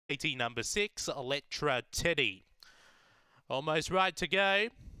number 6, Electra Teddy. Almost right to go.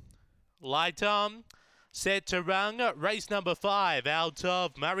 Light on. Set to run. Race number 5 out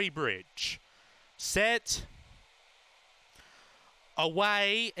of Murray-Bridge. Set.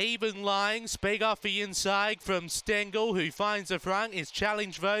 Away, even line, speed off the inside from Stengel, who finds the front, is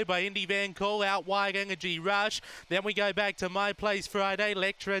challenged though by Indy Van Call, out wide Energy Rush. Then we go back to My Place Friday,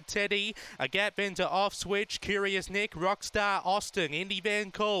 Electra Teddy, a gap into Off Switch, Curious Nick, Rockstar Austin, Indy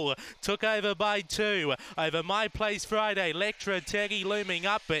Van Call, took over by 2, over My Place Friday, Electra Teddy looming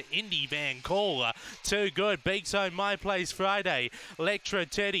up, but Indy Van Call, too good, beats on My Place Friday, Electra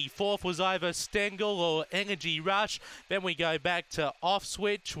Teddy, 4th was either Stengel or Energy Rush. Then we go back to Off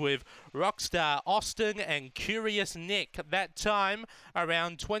Switch with Rockstar Austin and Curious Nick, that time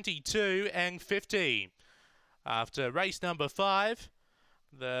around 22 and 50. After race number 5,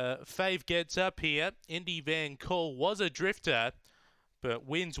 the fave gets up here. Indy Van Call was a drifter, but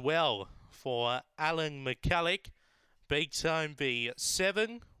wins well for Alan McCulloch. Beats home the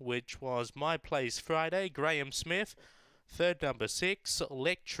 7, which was My Place Friday, Graham Smith. 3rd, number 6,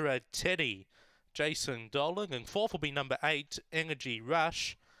 Electra Teddy, Jason Dolan, and 4th will be number 8, Energy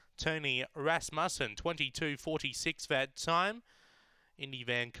Rush, Tony Rasmussen, 22.46 that time. Indy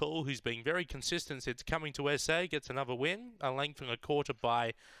Van Call, who's been very consistent since coming to SA, gets another win, a length and a quarter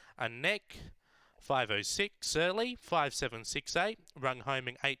by a neck. 5.06 early, 5.768, rung home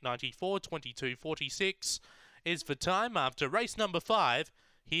in 8.94, 22.46 is the time after race number 5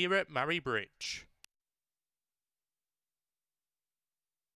 here at Murray-Bridge.